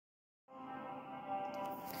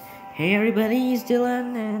Hey everybody, it's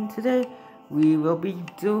Dylan, and today we will be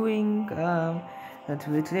doing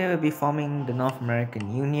today we'll be forming the North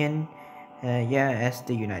American Union, as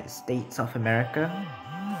the United States of America.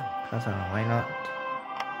 Cause why not?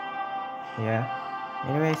 Yeah.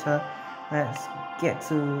 Anyway, so let's get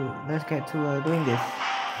to doing this.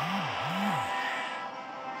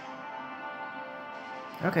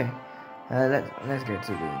 Okay. Let's get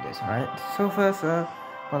to doing this. All right. So first,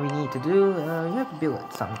 what we need to do, we have to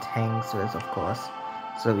build some tanks first, of course,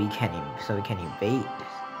 so we can invade.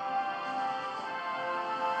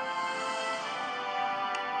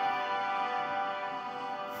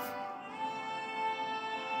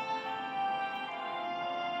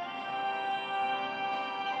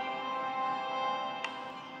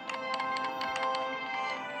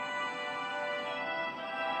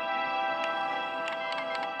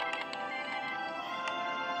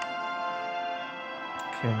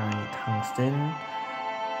 Okay, now I need tungsten.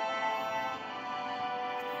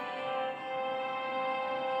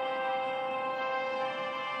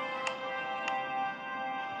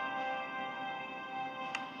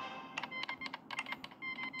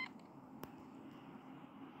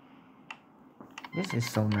 This is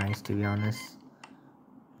so nice, to be honest.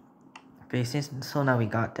 Okay, so now we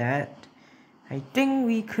got that, I think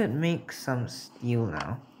we could make some steel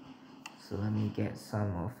now. So let me get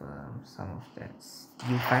some of that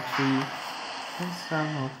steel factory and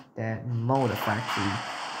some of that motor factory,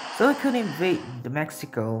 so I could invade the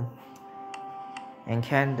Mexico and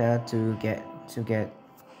Canada to get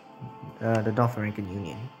the North American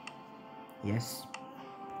Union. Yes.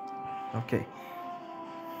 Okay.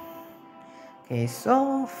 Okay,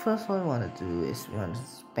 so first what we want to do is we want to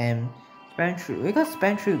spam troops. We got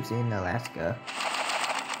spam troops in Alaska.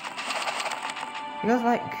 Because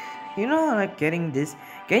like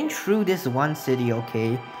getting through this one city,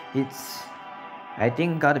 okay, it's, I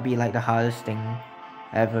think, gotta be like the hardest thing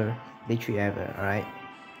ever, literally ever, alright?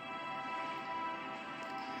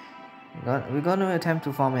 We're gonna attempt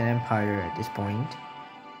to form an empire at this point.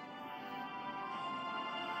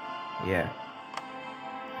 Yeah.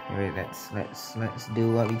 Anyway, let's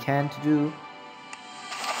do what we can to do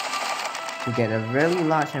to get a really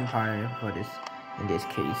large empire for this, in this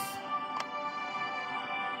case.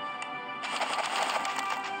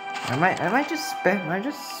 I might just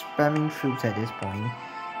spamming troops at this point.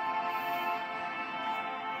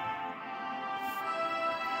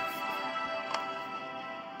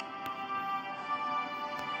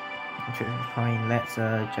 Fine, let's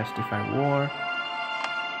justify war.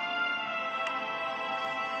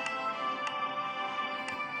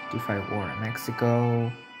 Justify war in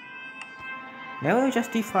Mexico. Now we'll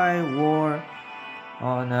justify war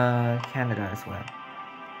on Canada as well.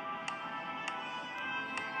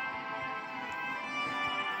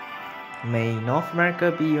 May North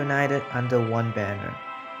America be united under one banner.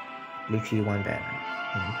 Literally one banner.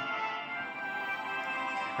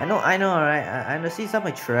 I know, alright. I see some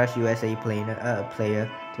trash USA player.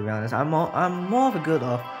 To be honest, I'm more of a good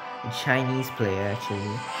of a Chinese player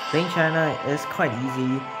actually. Playing China is quite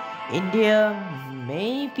easy. India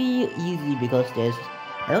may be easy because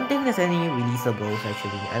I don't think there's any releasables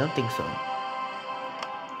actually. I don't think so.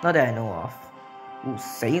 Not that I know of. Ooh,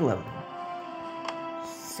 Salem.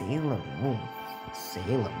 Ooh,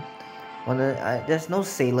 Salem. There's no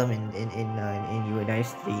Salem in United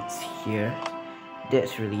States here.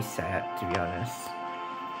 That's really sad, to be honest.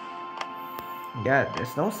 Yeah,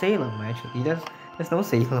 there's no Salem actually. There's no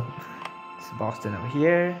Salem. It's Boston over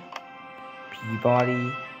here.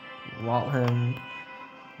 Peabody, Waltham,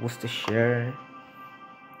 Worcestershire,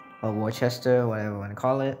 or Worcester, whatever you want to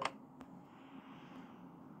call it.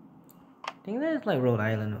 I think there's like Rhode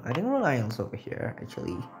Island. I think Rhode Island's over here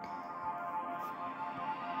actually.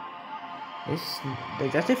 The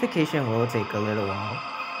justification will take a little while.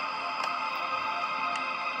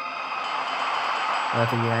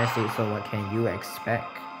 To the United States, so what can you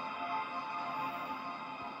expect?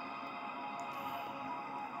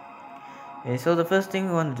 Okay, so the first thing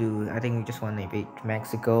we want to do, I think we just want to invade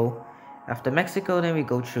Mexico. After Mexico, then we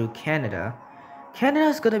go through Canada.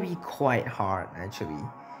 Canada's gonna be quite hard, actually.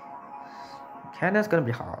 Canada's gonna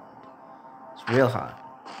be hard. It's real hard.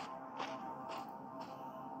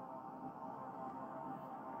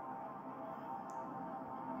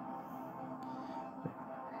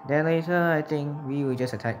 Then later, I think we will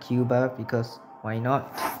just attack Cuba, because why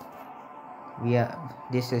not?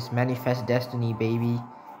 This is Manifest Destiny, baby.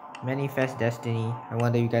 Manifest Destiny. I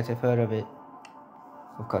wonder if you guys have heard of it.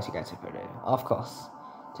 Of course you guys have heard of it. Of course.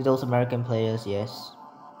 To those American players, yes.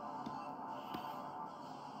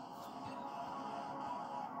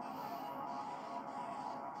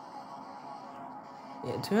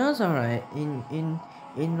 Yeah, to be honest, alright.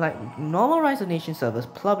 In like normalized nation servers,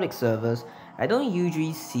 public servers, I don't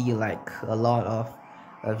usually see like a lot of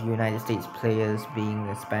United States players being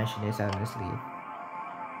expansionists. Honestly,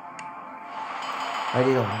 like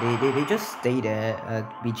they don't. They just stay there,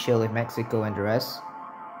 be chill with Mexico and the rest.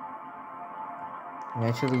 And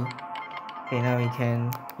actually, okay, now we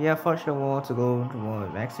can forge the war to go to war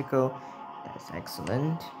with Mexico. That's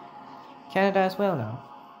excellent. Canada as well now.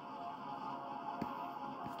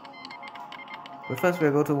 But first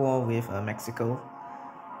we'll go to war with Mexico.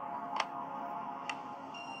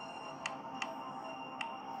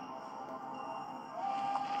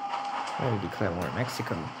 Let me declare war with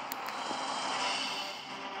Mexico.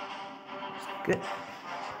 Good.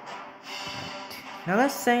 Now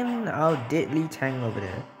let's send our deadly tank over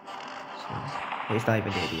there. So, it's not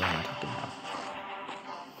even deadly, what am I talking about?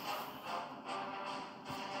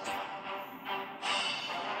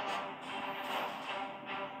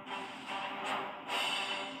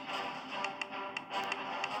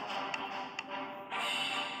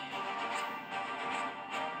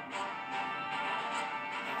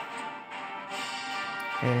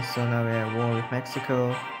 Okay, so now we're at war with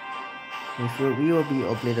Mexico. We will be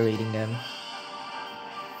obliterating them.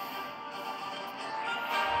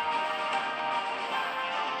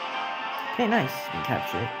 Okay, nice. We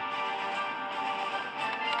captured.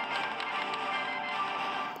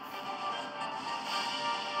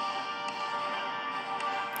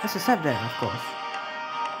 Let's accept that, of course.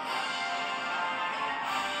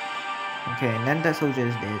 Okay, and then that soldier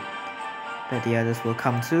is dead. But the others will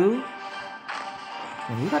come too.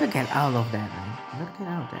 And you gotta get out of that, man. You gotta get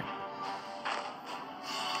out of that.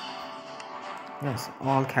 Let's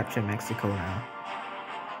all capture Mexico now.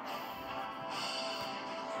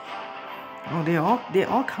 Oh, they're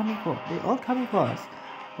all coming for us.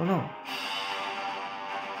 Oh no.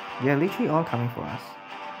 They're literally all coming for us.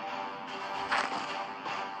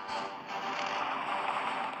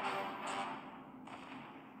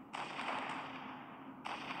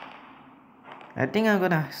 I think I'm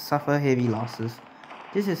gonna suffer heavy losses.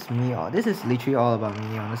 This is literally all about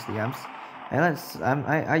me, honestly.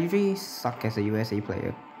 I usually suck as a USA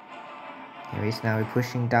player. Anyways, now we're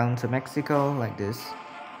pushing down to Mexico like this.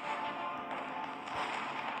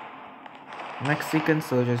 Mexican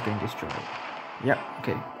soldiers getting destroyed. Yep,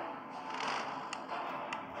 okay.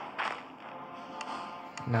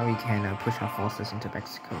 Now we can push our forces into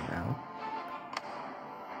Mexico now.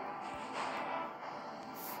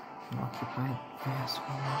 Occupied fast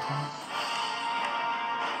one more time.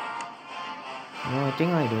 No, I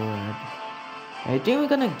think we're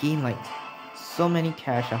gonna gain like so many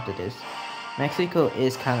cash after this. Mexico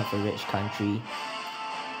is kind of a rich country,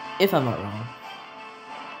 if I'm not wrong.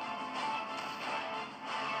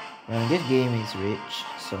 Well, this game is rich,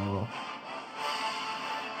 so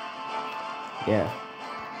yeah.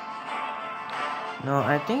 No,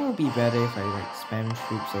 I think it would be better if I like spam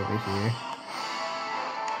troops over here.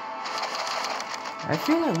 I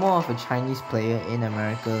feel like more of a Chinese player in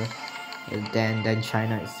America than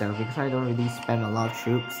China itself, because I don't really spam a lot of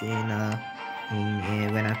troops in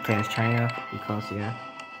when I play as China, because yeah.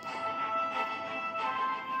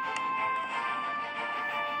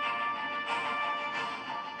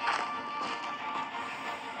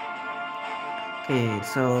 Okay,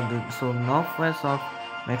 so northwest of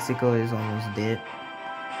Mexico is almost dead.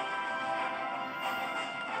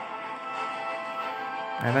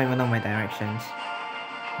 I don't even know my directions.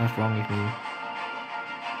 What's wrong with me?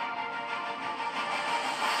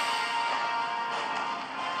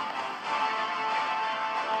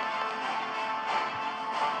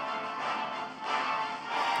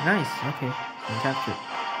 Nice, okay, so captured.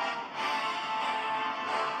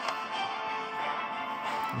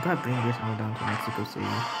 I gotta bring this all down to Mexico City.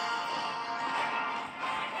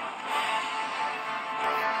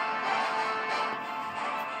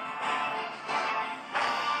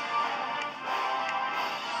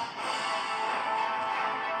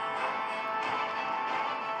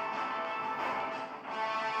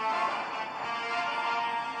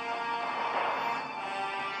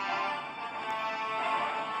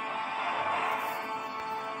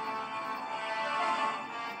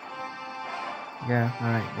 Yeah,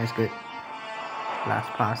 alright, that's good. Last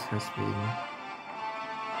pass has been...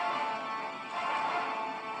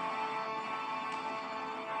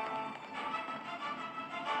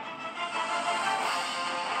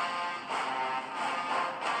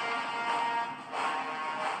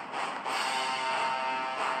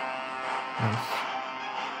 Nice.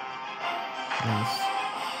 Nice.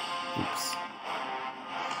 Oops.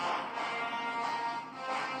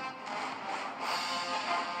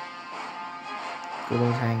 Good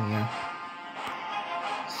old hang, yeah.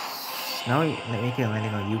 now we make it a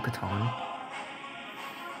landing on Yucatan.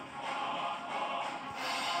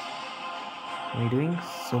 We're doing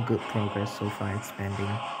so good progress so far expanding.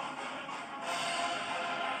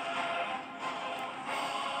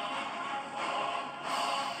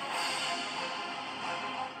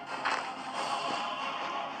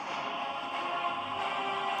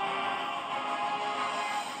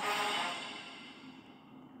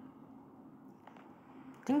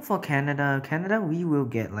 I think for Canada we will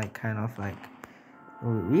get like kind of like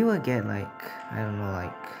we will get like I don't know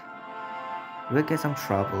like we'll get some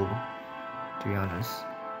trouble, to be honest.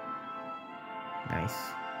 Nice.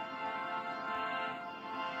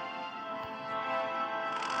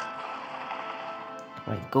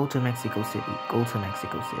 Right, go to Mexico City. Go to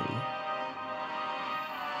Mexico City.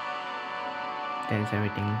 That's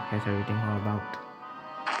everything. That's everything all about.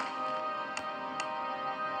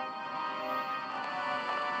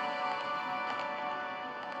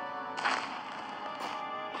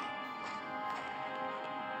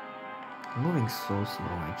 I'm moving so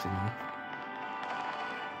slow actually.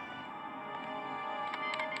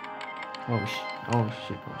 Oh shit. Oh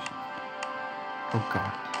shit. Oh shit. Oh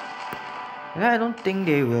god. And I don't think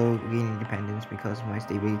they will gain independence because my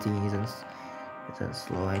stability isn't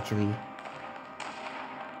slow actually.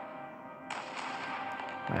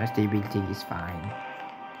 My stability is fine.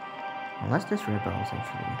 Unless there's rebels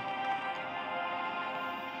actually.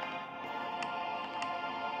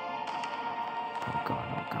 Oh god,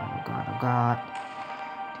 oh god, oh god, oh god.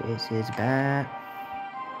 This is bad.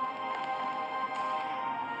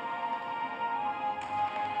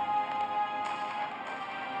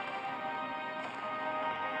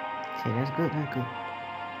 Okay, that's good, that's good.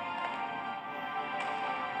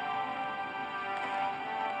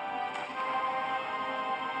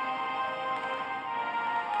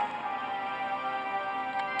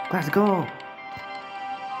 Let's go!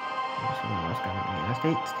 United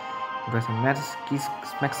States. We're going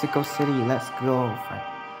to Mexico City. Let's go!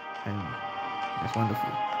 And that's wonderful.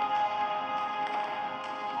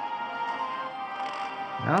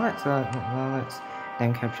 Now let's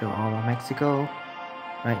then capture all of Mexico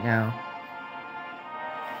right now.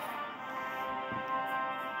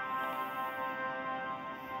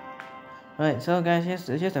 Alright, so guys, here's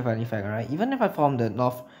the funny fact, alright? Even if I form the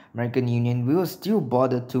North American Union, we will still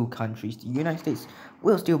border two countries. The United States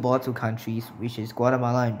will still border two countries, which is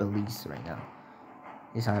Guatemala and Belize right now.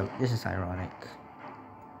 This is ironic.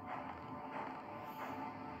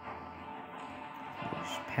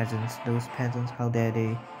 Those peasants, how dare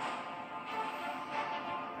they?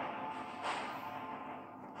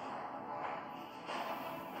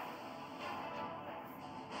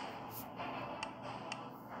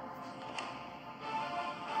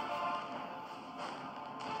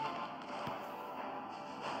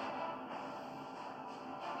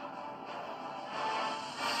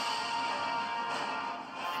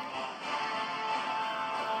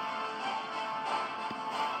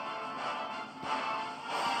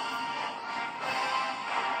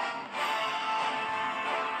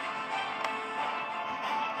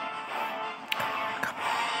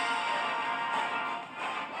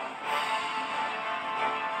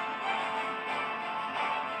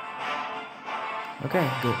 Okay,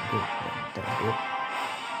 good. That's good.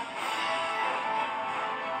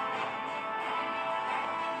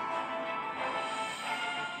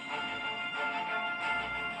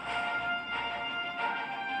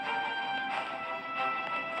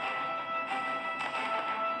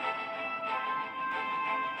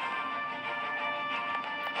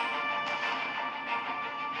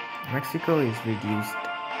 Mexico is reduced.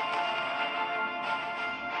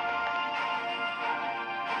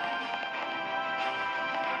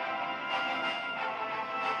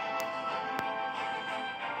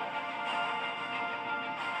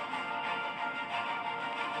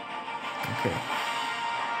 Okay.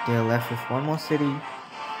 They're left with one more city.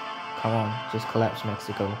 Come on, just collapse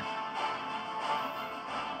Mexico.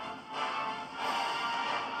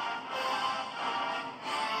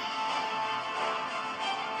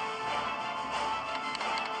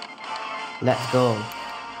 Let's go.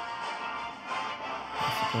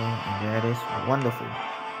 Mexico, and there it is. Wonderful.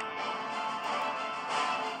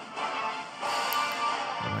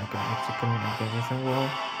 Like a Mexican invasion war.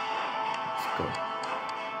 Let's go.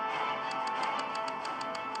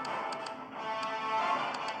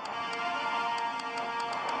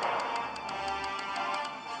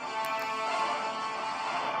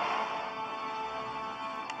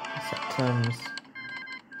 Terms,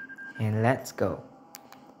 and let's go.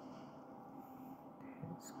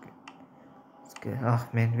 It's good. It's good. Oh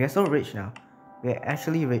man, we are so rich now. We are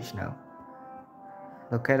actually rich now.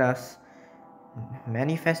 Look at us.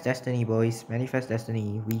 Manifest destiny, boys. Manifest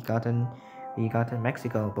destiny. We gotten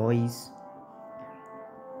Mexico, boys.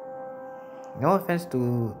 No offense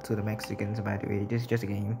to the Mexicans, by the way. This is just a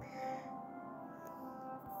game.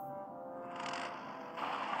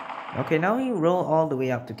 Okay, now we roll all the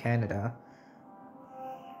way up to Canada.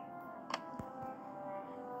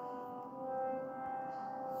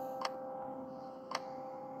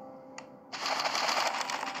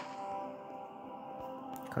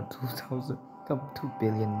 Got 2,000. Got $2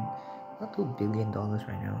 billion. Not $2 billion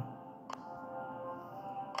right now.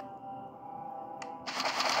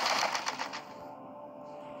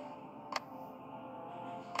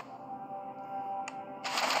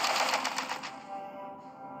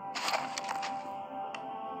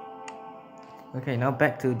 Okay, now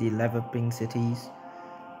back to the developing cities.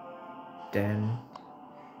 Then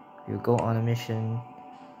we'll go on a mission.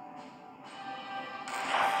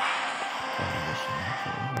 Go on a mission,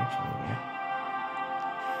 actually, yeah.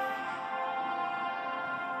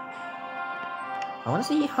 I want to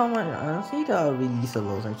see how much. I want to see the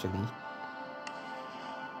releasables actually.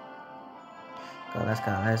 Let's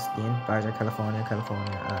the Empire of California.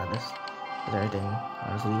 That's everything.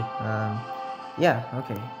 Honestly, yeah,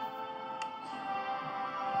 okay.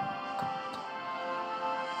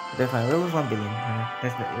 They're fine. We'll lose 1 billion. It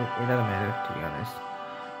doesn't matter, to be honest.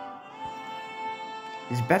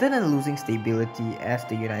 It's better than losing stability as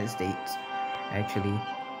the United States, actually.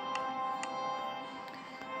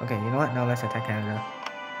 Okay, you know what? Now let's attack Canada.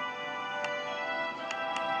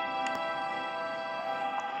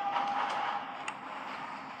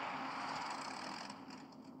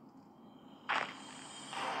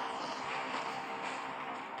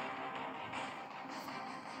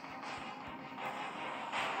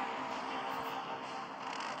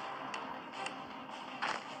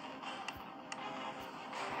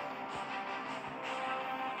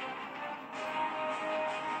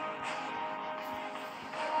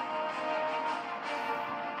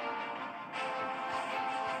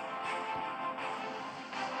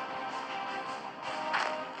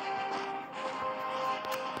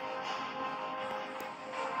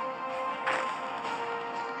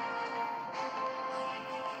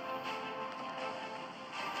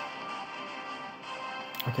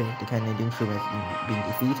 Okay, the Canadian troop has been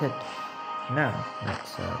defeated. Now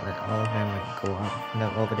let's let all of them go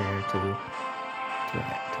up over there to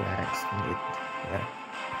annex it. Yeah.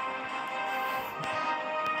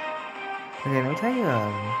 Okay, let me tell you.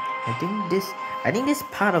 I think this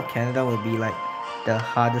part of Canada will be like the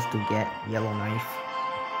hardest to get. Yellowknife.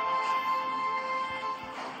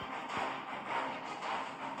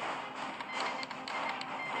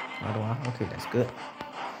 Ottawa. Okay, that's good.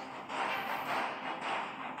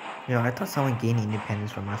 Yeah, I thought someone gained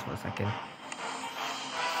independence from us for a second.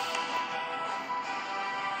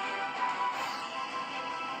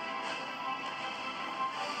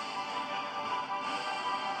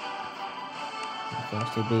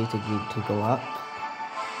 Force the ability to go up.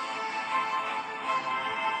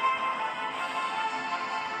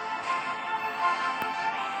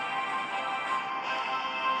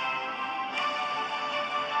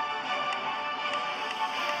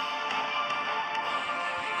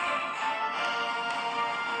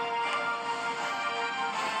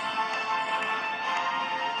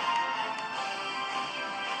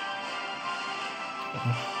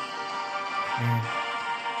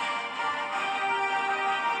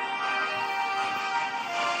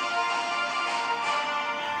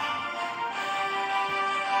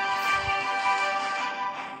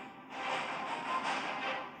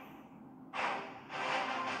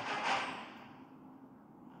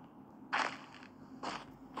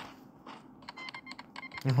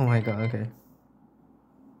 Oh my god, okay.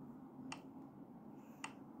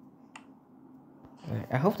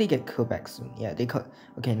 I hope they get Quebec soon. Yeah, they got.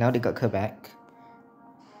 Okay, now they got Quebec.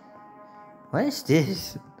 What is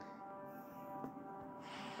this?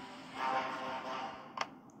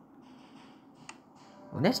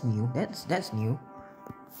 Oh, that's new. That's new.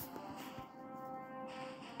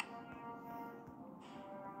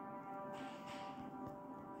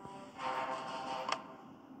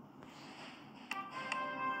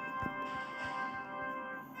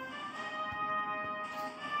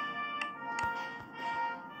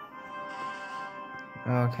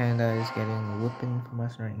 Oh, Canada is getting a whooping from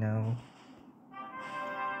us right now.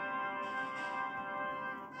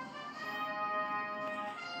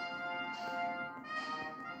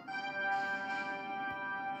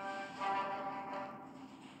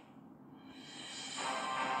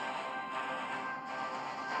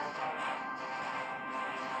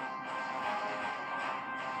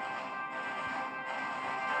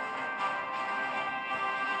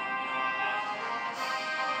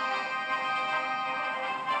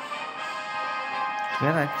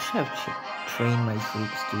 Well, I should have trained my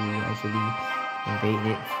troops to actually invade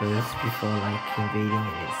it first before like invading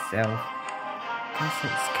it itself. Because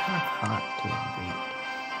it's kind of hard to invade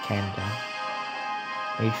Canada.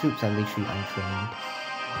 My troops are literally untrained.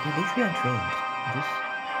 They're literally untrained. Just...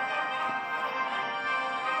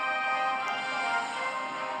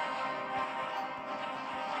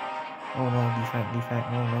 Oh no, defect,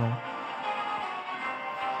 no, no.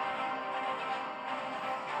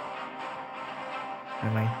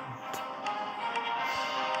 Never mind.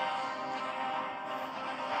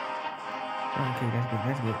 Okay, that's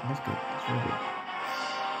good, that's really good.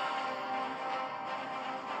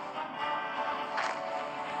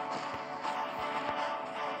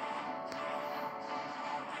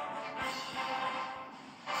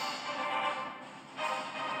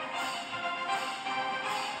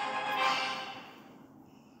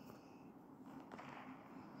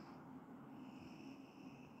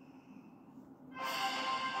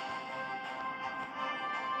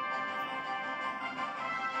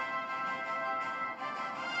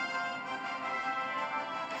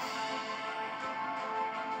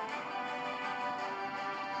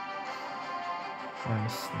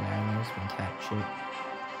 Nice, the animal's been captured.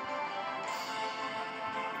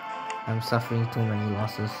 I'm suffering too many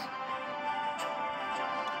losses.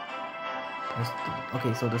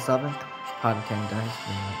 Okay, so the southern part of Canada has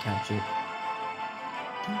been captured.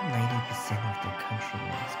 I think 90% of the country,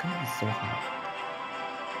 man. It's gonna be so hard.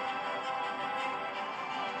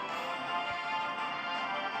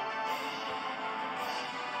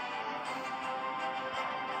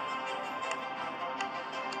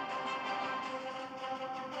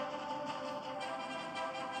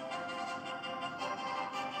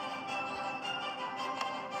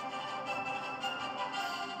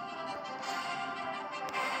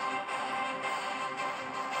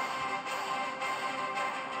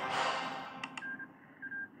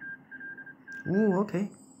 Ooh, okay.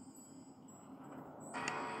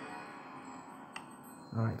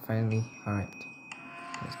 Alright, finally. Alright.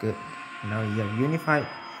 That's good. Now you have unified.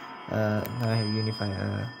 Now I have unified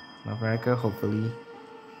North America, hopefully.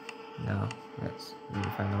 Now let's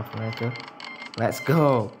unify North America. Let's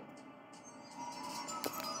go!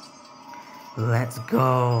 Let's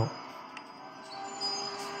go!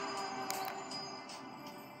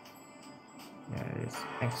 That is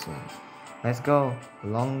excellent. Let's go!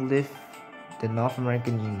 Long live the North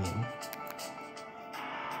American Union.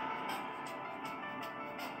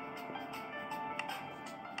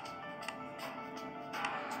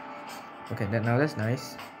 Okay, now that's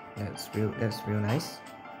nice. That's real nice.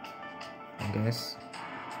 I guess.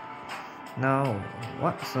 Now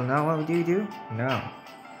what? So now what do you do? Now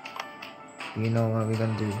you know what we're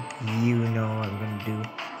gonna do. You know what we're gonna do.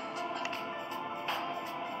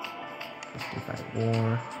 Justify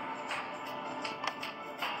war.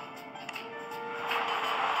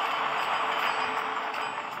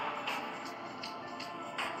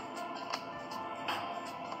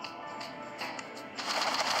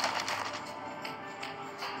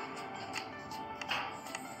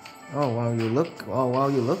 Oh wow,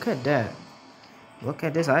 you look at that. Look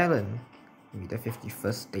at this island. Maybe the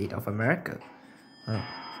 51st state of America. Huh.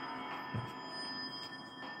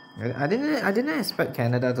 I didn't expect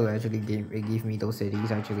Canada to actually give me those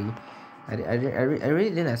cities actually. I really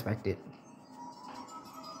didn't expect it.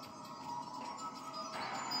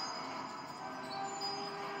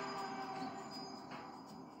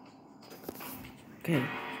 Okay.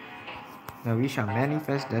 Now we shall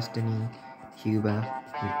manifest destiny, Cuba,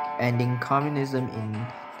 ending communism in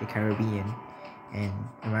the Caribbean and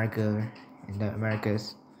America and the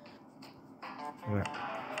Americas.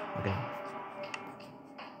 Okay.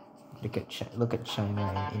 Look at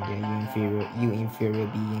China and India, you inferior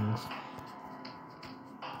beings.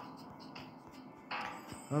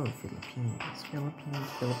 Oh, Philippines.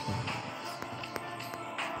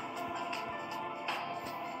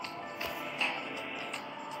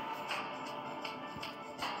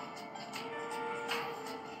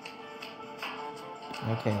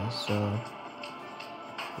 Okay, so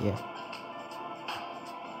yeah.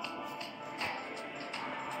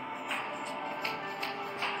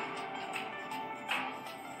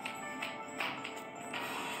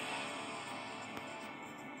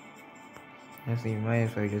 Actually, might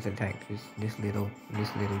as well just attack this little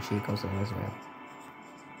cheek also as well.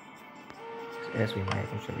 As we might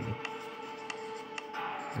actually.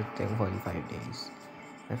 It'll take 45 days.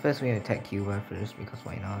 But first we attack Cuba first because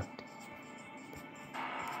why not?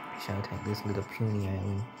 We shall attack this little puny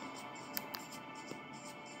island.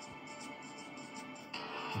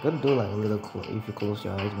 I'm gonna do like a little if you close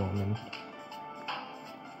your eyes moment.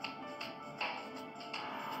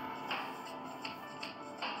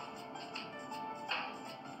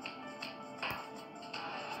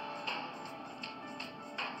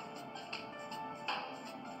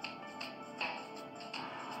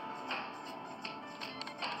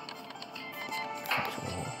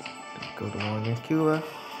 go to war against Cuba.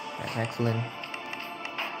 That's excellent.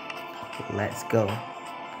 Let's go.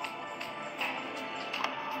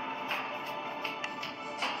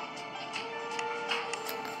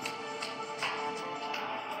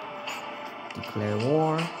 Declare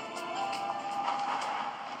war.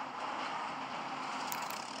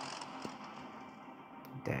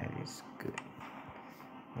 That is good.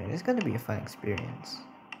 Man, it's gonna be a fun experience.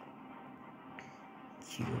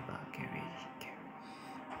 Cuba, get ready, get ready.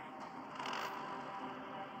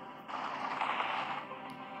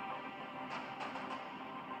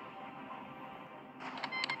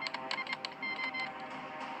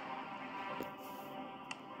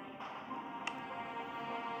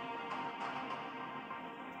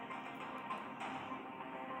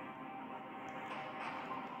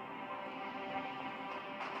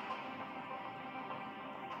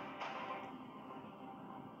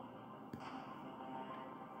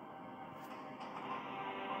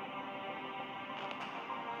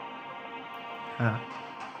 Huh.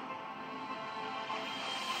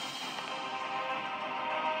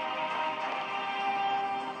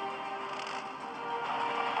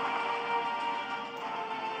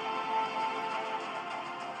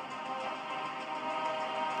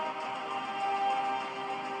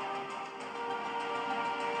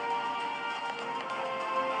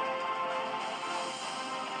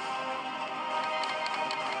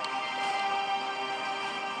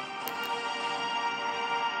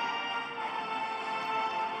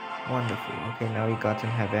 Wonderful. Okay, now we got in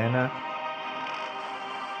Havana.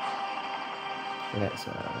 Let's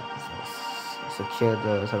secure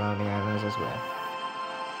the surrounding islands as well.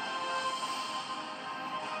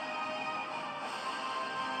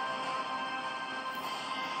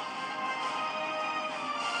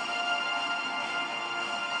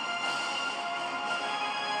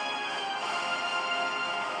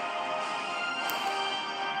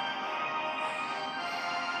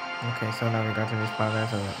 Okay, so now we got to this part.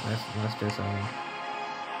 So let's do some.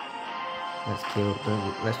 Let's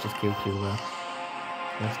just kill Cuba.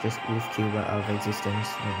 Let's just oof Cuba out of existence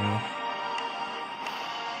right now.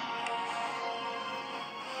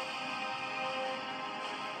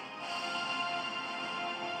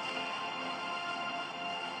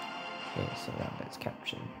 Okay, so now that's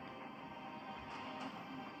captured.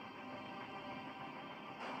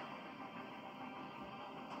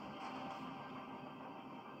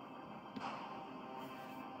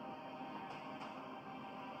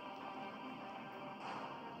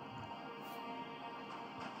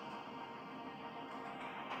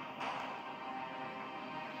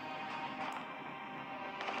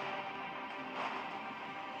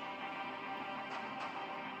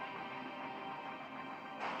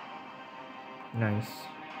 Nice.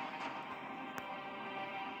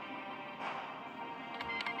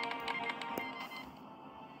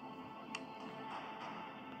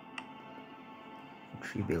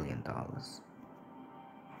 $3 billion.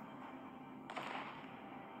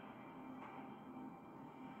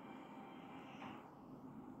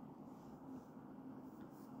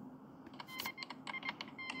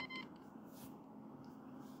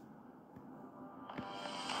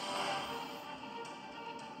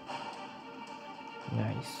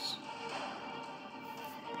 Nice.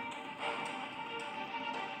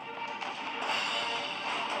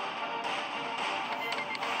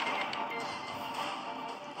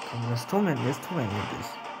 There's too many of this.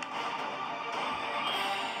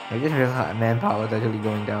 I just realized manpower is actually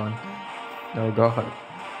going down. Oh god.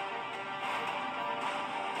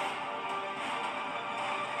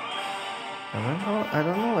 I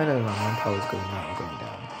don't know whether my manpower is going up or going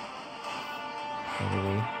down.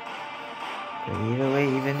 Anyway. But either way,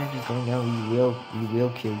 even if it's going down, we will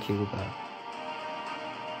kill Cuba.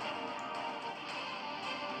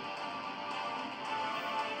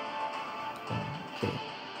 Okay.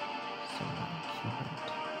 So Cuba.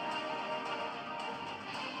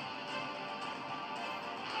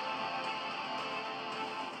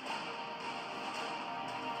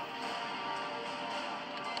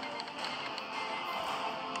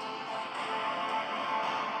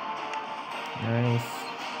 Nice.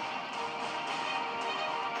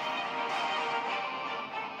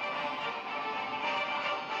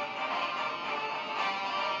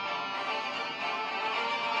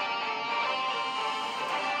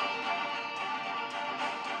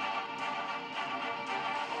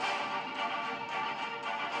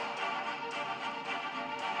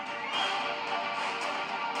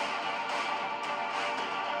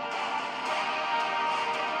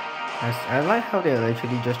 I like how they're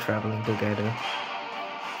actually just traveling together.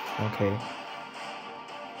 Okay.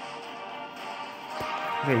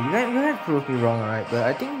 Okay, you guys prove me wrong, alright? But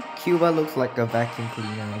I think Cuba looks like a vacuum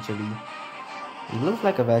cleaner, actually. It looks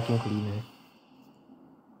like a vacuum cleaner.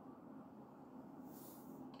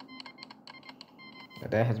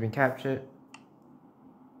 That has been captured.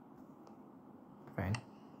 Fine.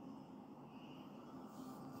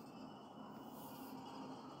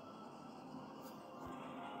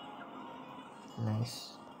 Nice.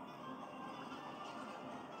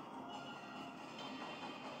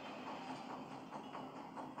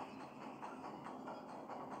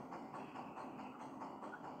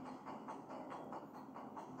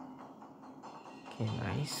 Okay,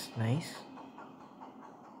 nice, nice.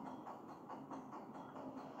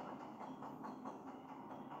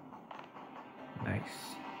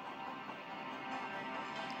 Nice.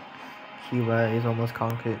 Cuba is almost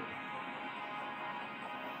conquered.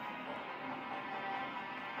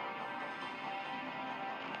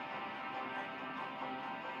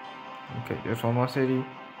 Okay, just one more city.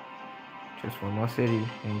 Just one more city,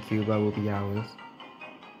 and Cuba will be ours.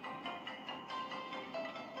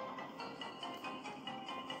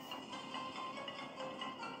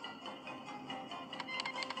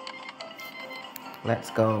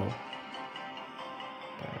 Let's go.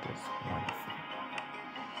 That is wonderful.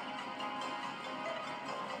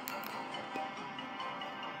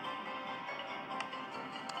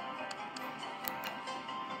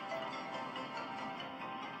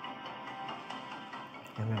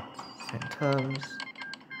 And let's send terms.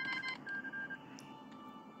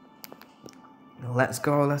 Let's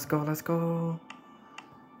go, let's go, let's go.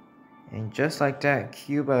 And just like that,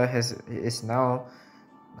 Cuba is now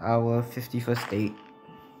our 51st state.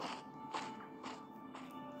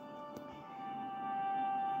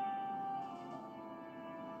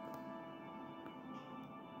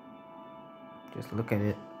 Just look at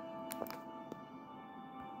it.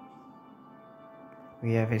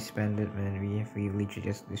 We have expanded, man. We literally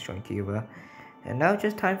just destroyed Cuba. And now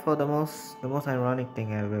just time for the most ironic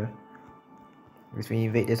thing ever. Is we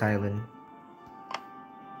invade this island.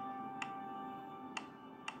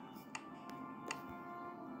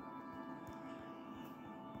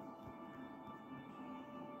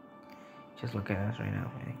 Just look at us right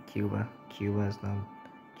now, man. Cuba's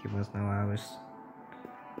now ours.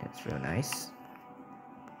 That's real nice.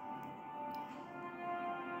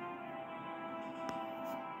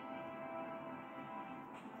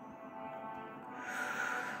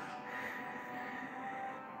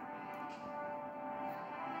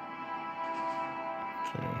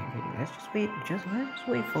 Okay, let's just wait. Let's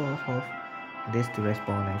wait for this to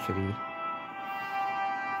respawn actually.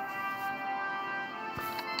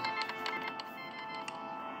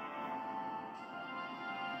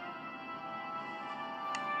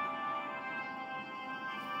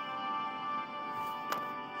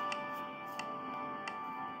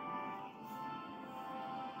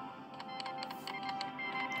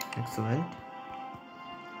 Excellent.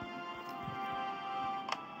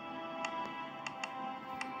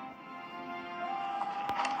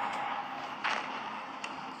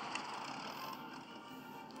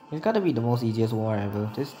 It's gotta be the most easiest war ever.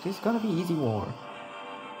 This gotta be easy war.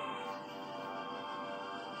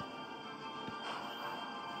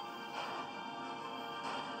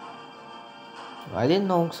 I didn't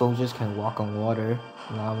know soldiers can walk on water.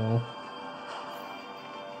 Lamo.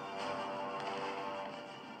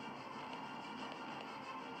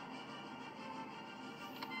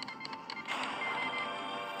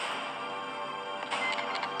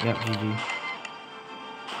 Yep, GG.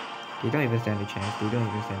 They don't even stand a chance. They don't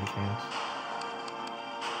even stand a chance.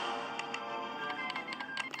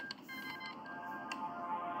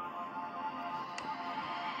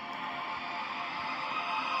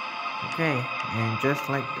 Okay, and just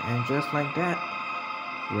like that,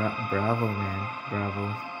 bravo, man,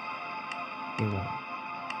 bravo. He won.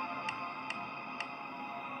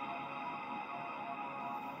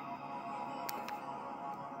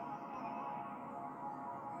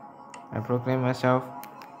 I proclaim myself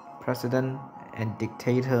President and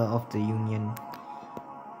Dictator of the Union,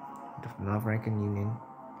 the American Union.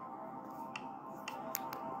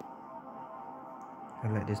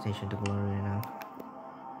 I let this nation to glory now.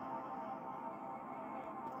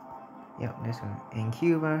 Yep, this one. And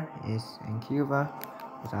Cuba is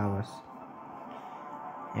ours.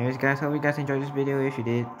 Anyways guys, hope you guys enjoyed this video. If you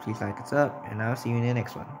did, please like it up, and I'll see you in the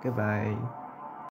next one. Goodbye.